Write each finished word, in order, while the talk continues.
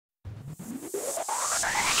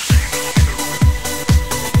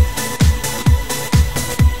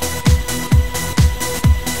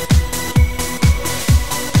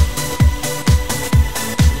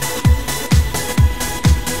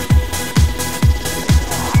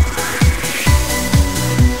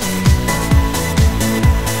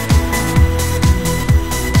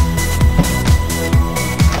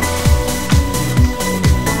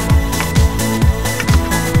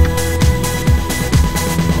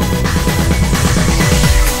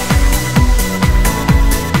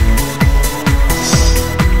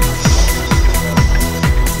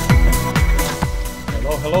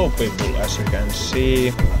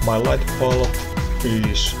see, my light bulb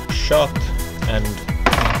is shut and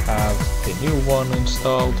I have the new one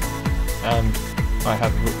installed, and I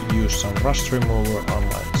have used some rust remover on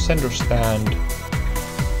my center stand,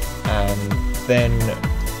 and then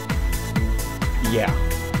yeah,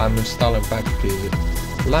 I'm installing back the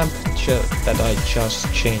lamp that I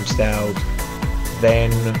just changed out.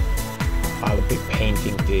 Then I'll be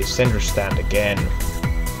painting the center stand again.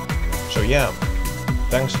 So yeah,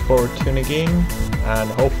 thanks for tuning in, and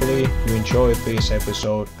hopefully you enjoyed this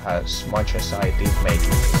episode as much as I did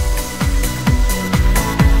making it.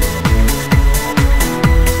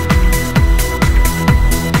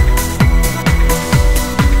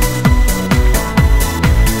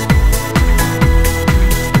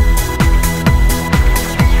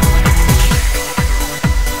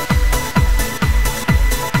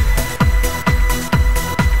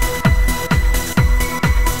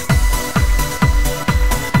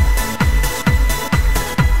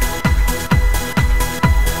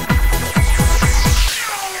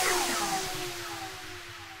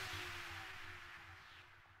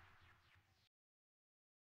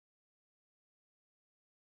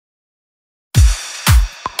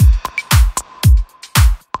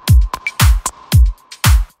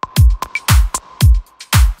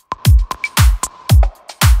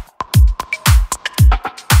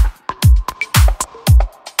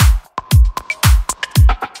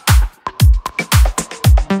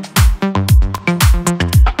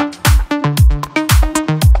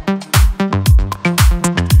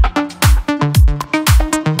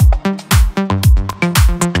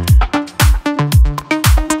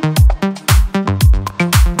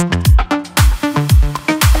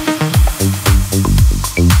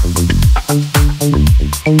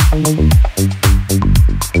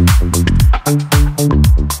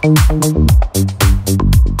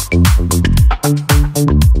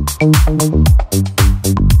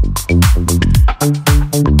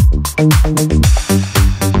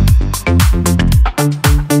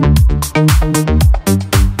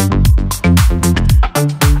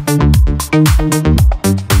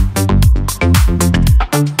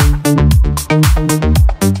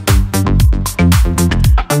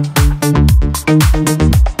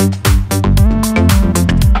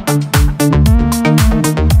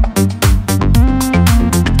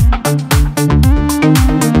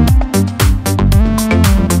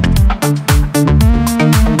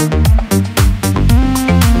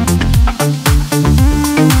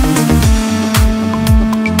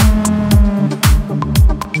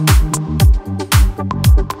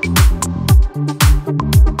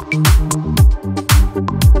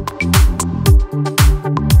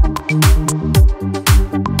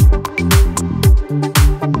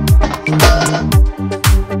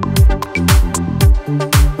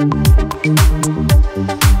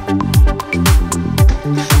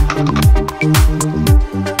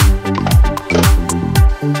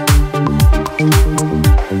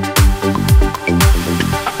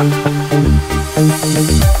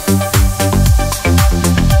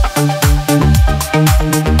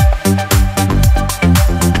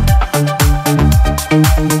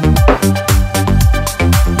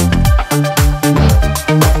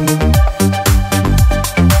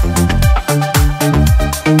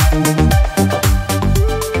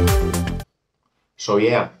 So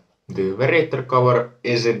yeah, the variator cover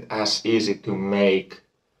isn't as easy to make,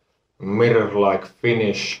 mirror-like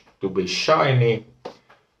finish to be shiny,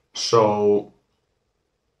 so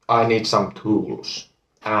I need some tools.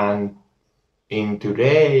 And in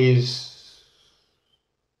the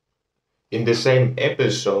same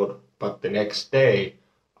episode, but the next day,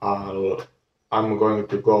 I'm going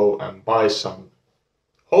to go and buy some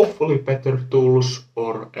hopefully better tools,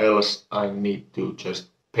 or else I need to just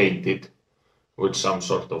paint it with some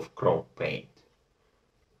sort of chrome paint.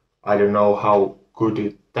 I don't know how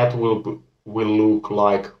good that will look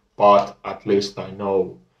like, but at least I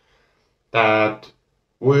know that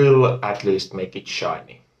will at least make it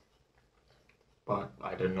shiny. But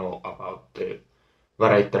I don't know about the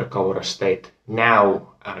variator cover state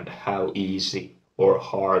now and how easy or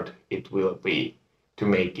hard it will be to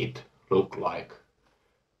make it look like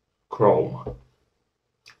chrome.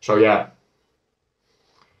 So yeah,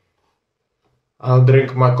 I'll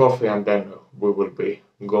drink my coffee and then we will be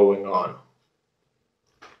going on.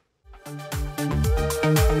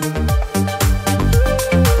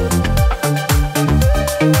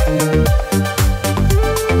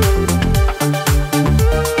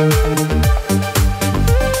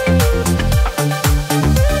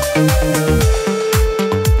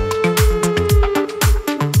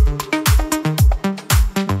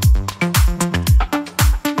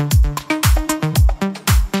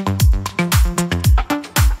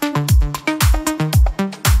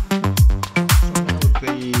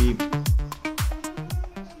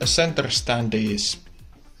 center stand is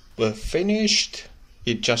finished.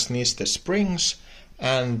 It just needs the springs,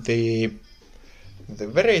 and the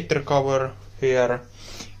variator cover here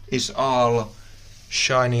is all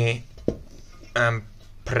shiny and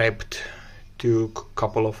prepped. Took a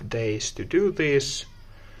couple of days to do this,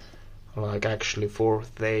 like actually 4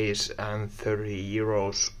 days and 30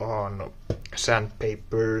 euros on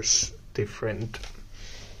sandpapers, different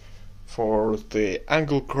for the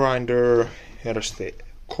angle grinder. Here's the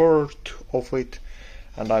cord of it,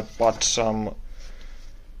 and I bought some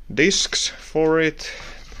discs for it.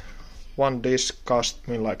 One disc cost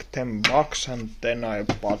me like 10 bucks, and then I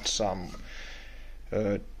bought some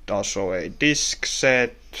also a disc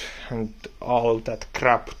set and all that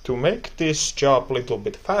crap to make this job a little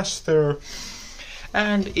bit faster,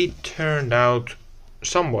 and it turned out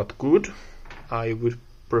somewhat good. I would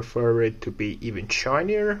prefer it to be even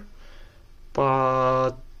shinier,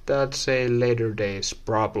 but that's a later days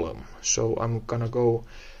problem. So I'm gonna go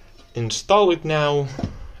install it now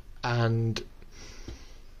and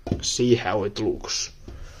see how it looks.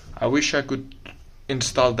 I wish I could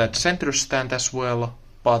install that center stand as well,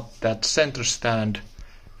 but that center stand,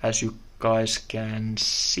 as you guys can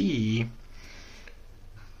see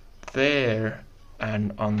there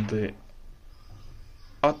and on the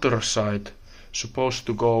other side, supposed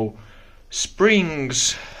to go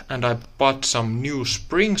springs, and I bought some new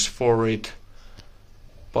springs for it,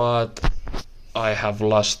 but I have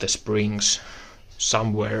lost the springs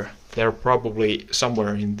somewhere. They're probably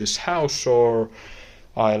somewhere in this house, or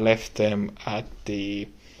I left them at the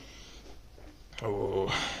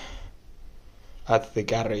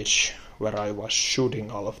garage where I was shooting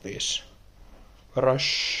all of this. What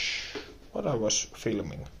I was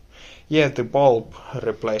filming. Yeah, the bulb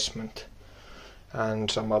replacement and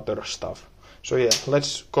some other stuff. So yeah,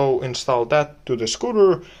 let's go install that to the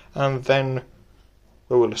scooter, and then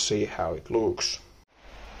we will see how it looks.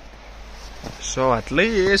 So at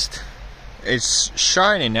least it's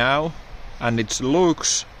shiny now and it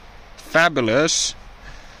looks fabulous,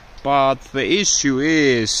 but the issue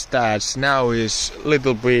is that now is a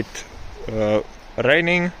little bit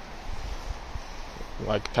raining,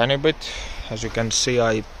 like tiny bit. As you can see,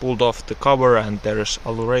 I pulled off the cover and there's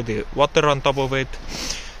already water on top of it,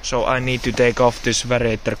 so I need to take off this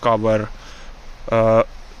variator cover,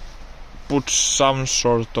 put some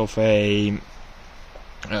sort of a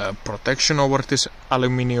protection over this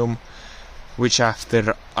aluminium, which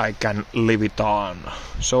after I can leave it on.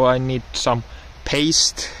 So I need some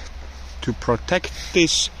paste to protect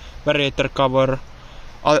this variator cover.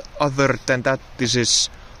 Other than that, this is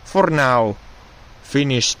for now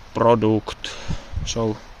finished product,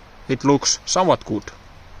 so it looks somewhat good.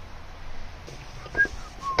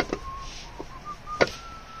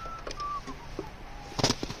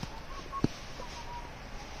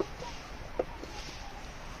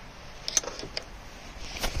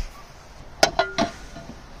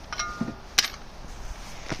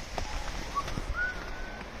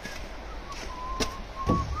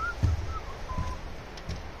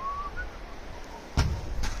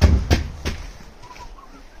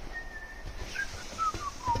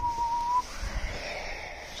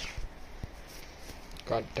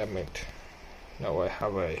 God damn it. Now I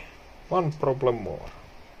have one problem more.